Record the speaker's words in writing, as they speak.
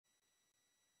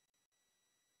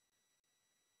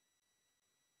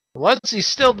What's he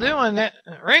still doing at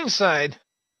ringside?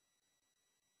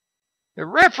 The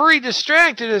referee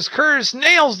distracted as Curtis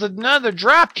nails another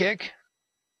dropkick.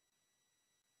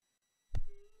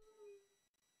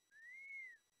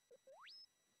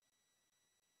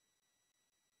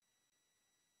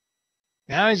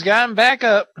 Now he's got him back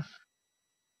up.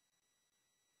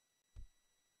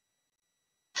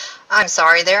 I'm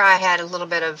sorry there. I had a little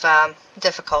bit of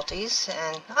difficulties,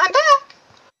 and I'm back.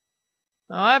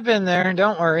 Oh, I've been there.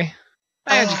 Don't worry.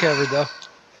 I had you covered, though.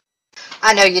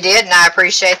 I know you did, and I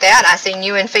appreciate that. I seen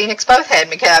you and Phoenix both had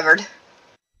me covered.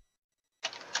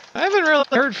 I haven't really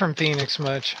heard from Phoenix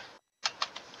much.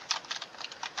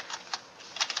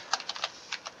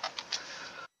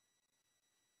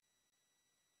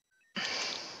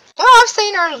 Well, I've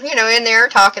seen her, you know, in there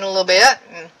talking a little bit.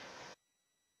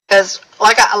 Because,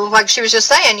 like she was just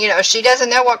saying, you know, she doesn't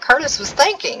know what Curtis was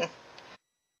thinking.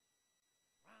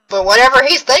 But whatever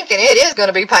he's thinking, it is going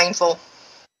to be painful.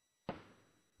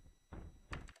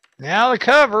 Now the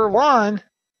cover, one.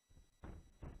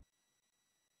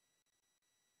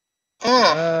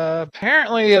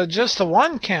 Apparently just a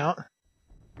 1 count.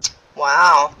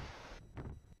 Wow.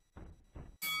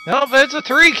 Nope, it's a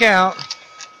 3 count.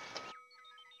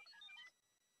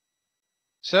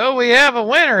 So we have a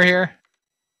winner here.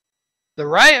 The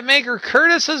Riot Maker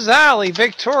Curtis Azali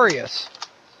victorious.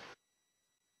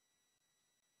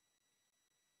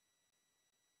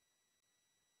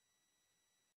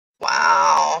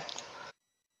 Wow.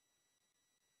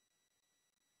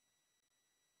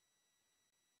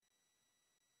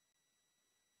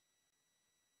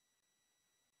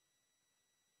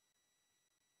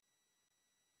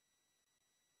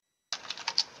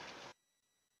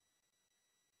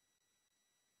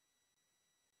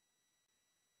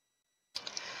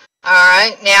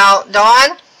 Alright, now,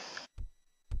 Dawn,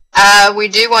 we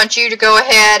do want you to go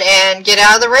ahead and get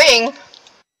out of the ring.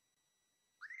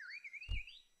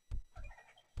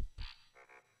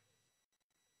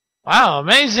 Wow,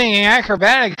 amazing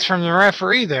acrobatics from the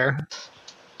referee there.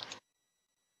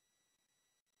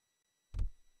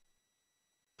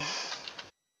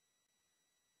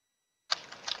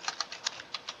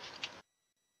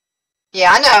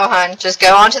 Yeah, I know, hon. Just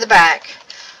go on to the back.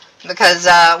 Because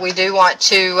we do want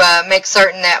to make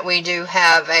certain that we do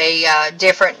have a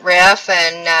different ref,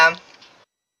 and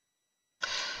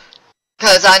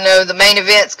because I know the main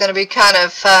event's going to be kind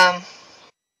of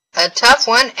a tough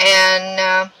one,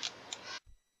 and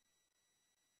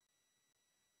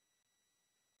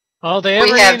well,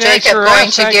 we have Jacob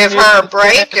going to give her a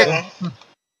break. And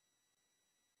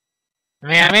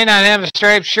I may not have a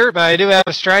striped shirt, but I do have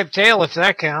a striped tail, if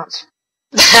that counts.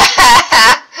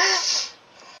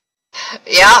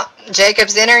 Yeah,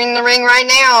 Jacob's entering the ring right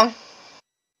now.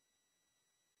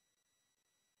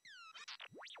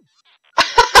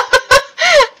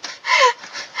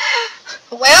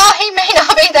 Well, he may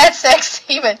not be that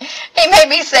sexy, but he may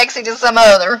be sexy to some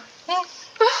other.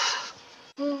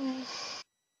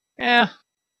 Yeah.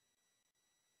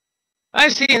 I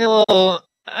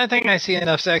think I see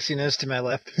enough sexiness to my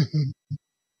left.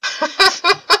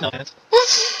 No offense.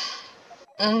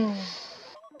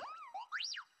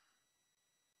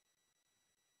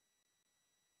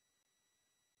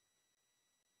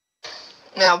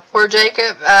 Now, poor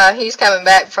Jacob, he's coming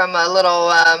back from a little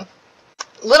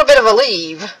bit of a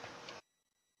leave.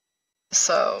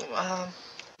 So,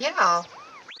 yeah.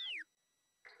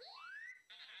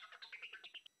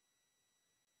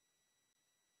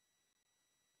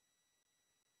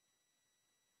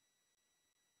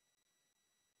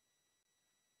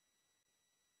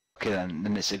 Okay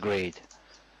then it's agreed.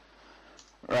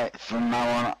 Right, from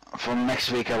now on, from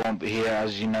next week I won't be here,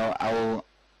 as you know. I will,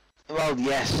 well,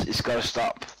 yes, it's got to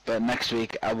stop, but next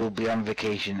week I will be on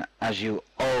vacation, as you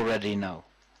already know.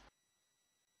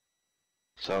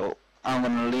 So, I'm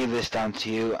going to leave this down to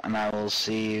you, and I will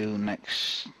see you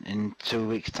in 2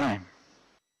 weeks' time.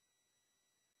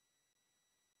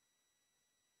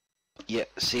 Yeah,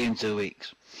 see you in 2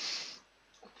 weeks.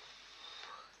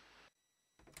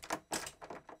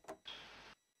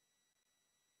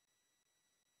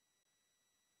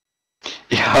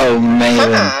 Yo,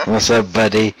 Maven, what's up,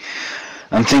 buddy?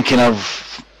 I'm thinking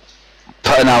of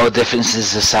putting our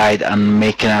differences aside and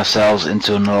making ourselves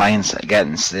into an alliance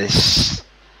against this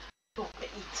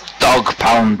dog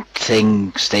pound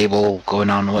thing stable going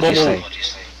on. What do you say?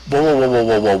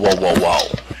 Whoa.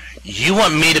 You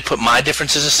want me to put my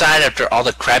differences aside after all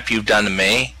the crap you've done to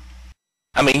me?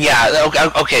 I mean, yeah,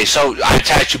 okay, so I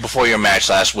attacked you before your match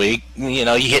last week. You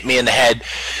know, you hit me in the head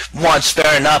once,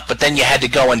 fair enough, but then you had to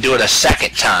go and do it a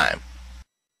second time.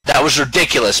 That was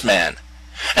ridiculous, man.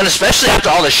 And especially after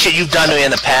all the shit you've done to me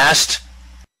in the past.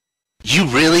 You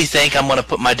really think I'm gonna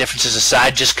put my differences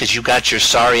aside just because you got your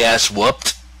sorry ass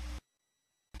whooped?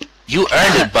 You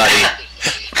earned it, buddy.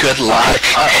 Good luck.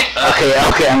 Okay,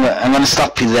 I'm gonna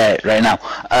stop you there right now.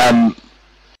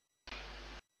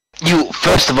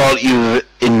 First of all, you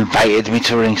invited me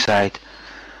to ringside.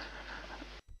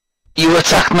 You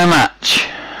attacked my match,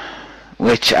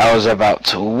 which I was about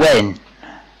to win.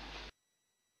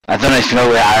 I don't know if you know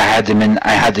where I had him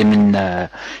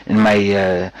in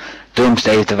my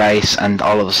doomsday device, and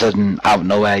all of a sudden, out of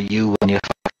nowhere, you and your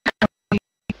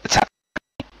attack.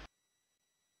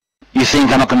 You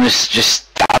think I'm not gonna just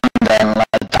stand there and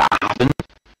let that happen?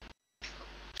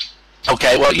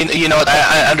 Okay, well, you know what,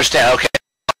 I understand, okay.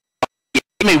 You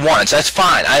hit me once, that's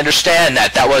fine, I understand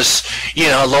that. That was, you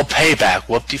know, a little payback.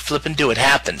 Whoop-de-flip-and-do, it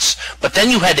happens. But then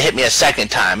you had to hit me a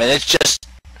second time, and it's just...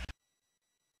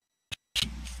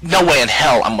 No way in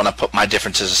hell I'm gonna put my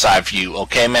differences aside for you,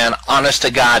 okay, man? Honest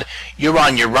to God, you're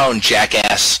on your own,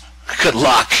 jackass. Good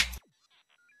luck.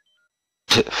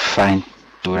 Fine,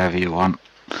 do whatever you want.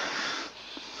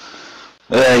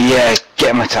 Yeah,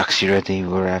 get my taxi ready,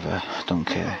 wherever. Don't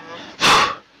care.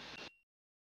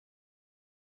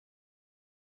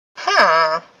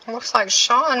 Huh. Looks like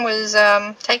Sean was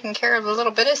taking care of a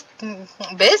little bit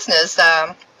of business.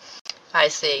 I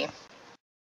see.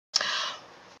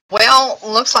 Well,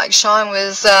 looks like Sean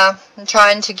was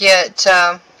trying to get...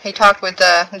 he talked with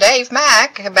Dave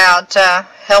Mack about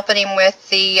helping him with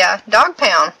the dog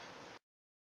pound.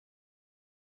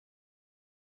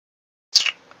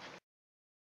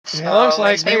 It looks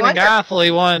like David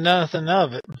Gothley wanted nothing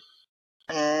of it.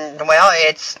 Well,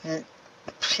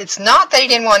 it's not that he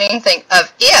didn't want anything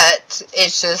of it.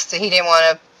 It's just that he didn't want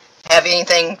to have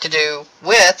anything to do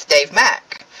with Dave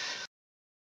Mack.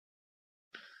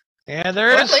 Yeah,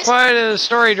 there is quite a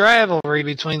storied rivalry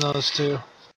between those two.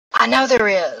 I know there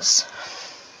is.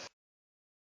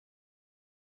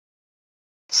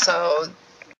 So,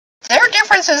 their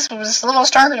differences was a little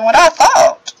stronger than what I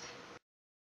thought.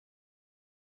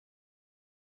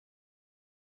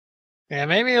 Yeah,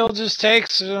 maybe it'll just take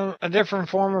a different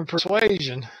form of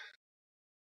persuasion.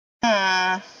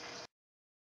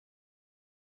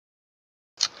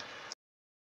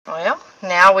 Well,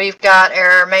 now we've got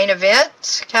our main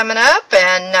event coming up,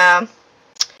 and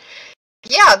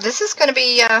yeah, this is going to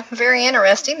be very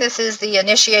interesting. This is the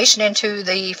initiation into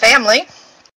the family,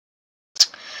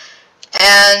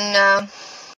 and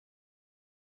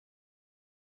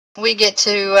we get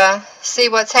to see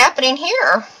what's happening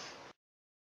here.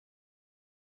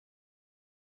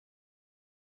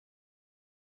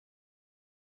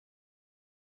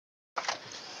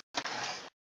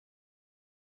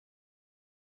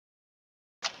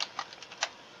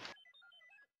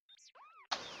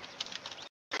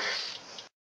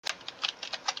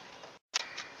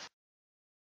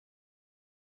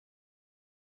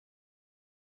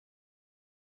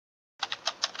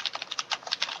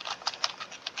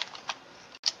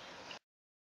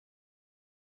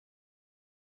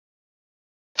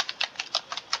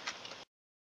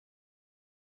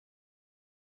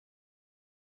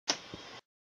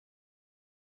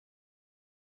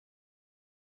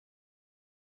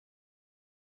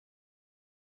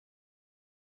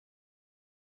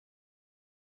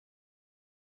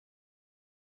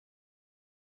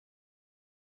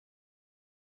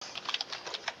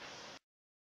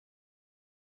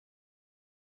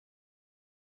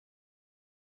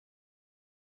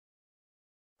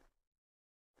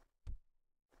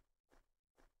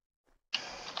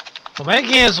 Well,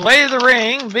 making his way to the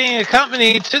ring, being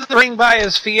accompanied to the ring by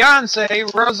his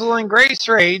fiancée, Rosalind Grace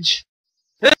Rage,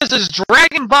 this is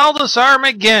Dragon Baldassar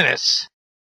McGinnis.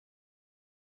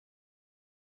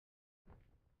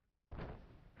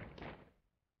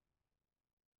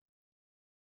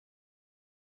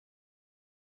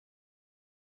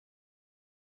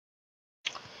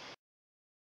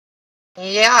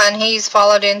 Yeah, and he's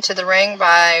followed into the ring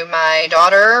by my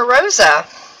daughter, Rosa.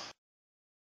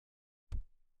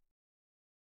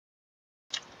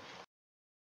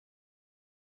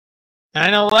 I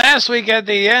know last week at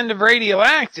the end of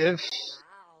Radioactive,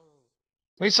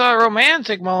 we saw a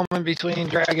romantic moment between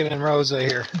Dragon and Rosa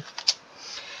here.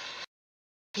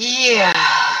 Yeah,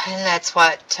 and that's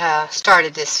what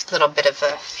started this little bit of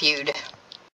a feud.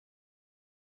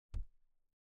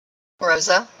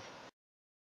 Rosa,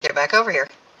 get her back over here.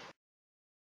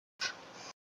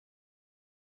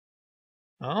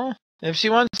 Oh, if she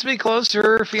wants to be close to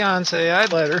her fiancé,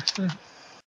 I'd let her.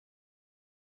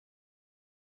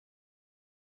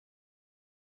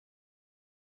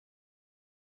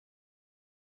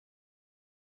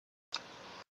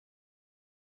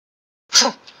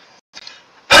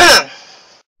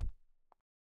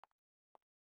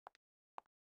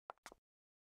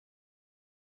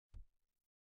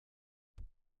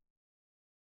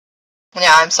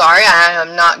 Now, I'm sorry, I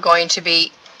am not going to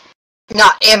be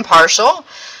not impartial,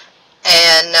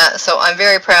 and so I'm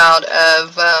very proud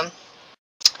of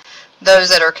those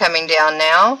that are coming down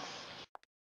now.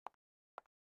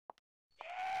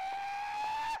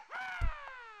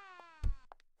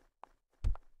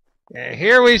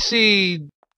 Here we see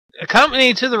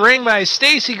accompanied to the ring by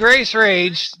Stacy Grace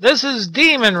Rage. This is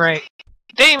Damon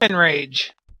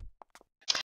Rage.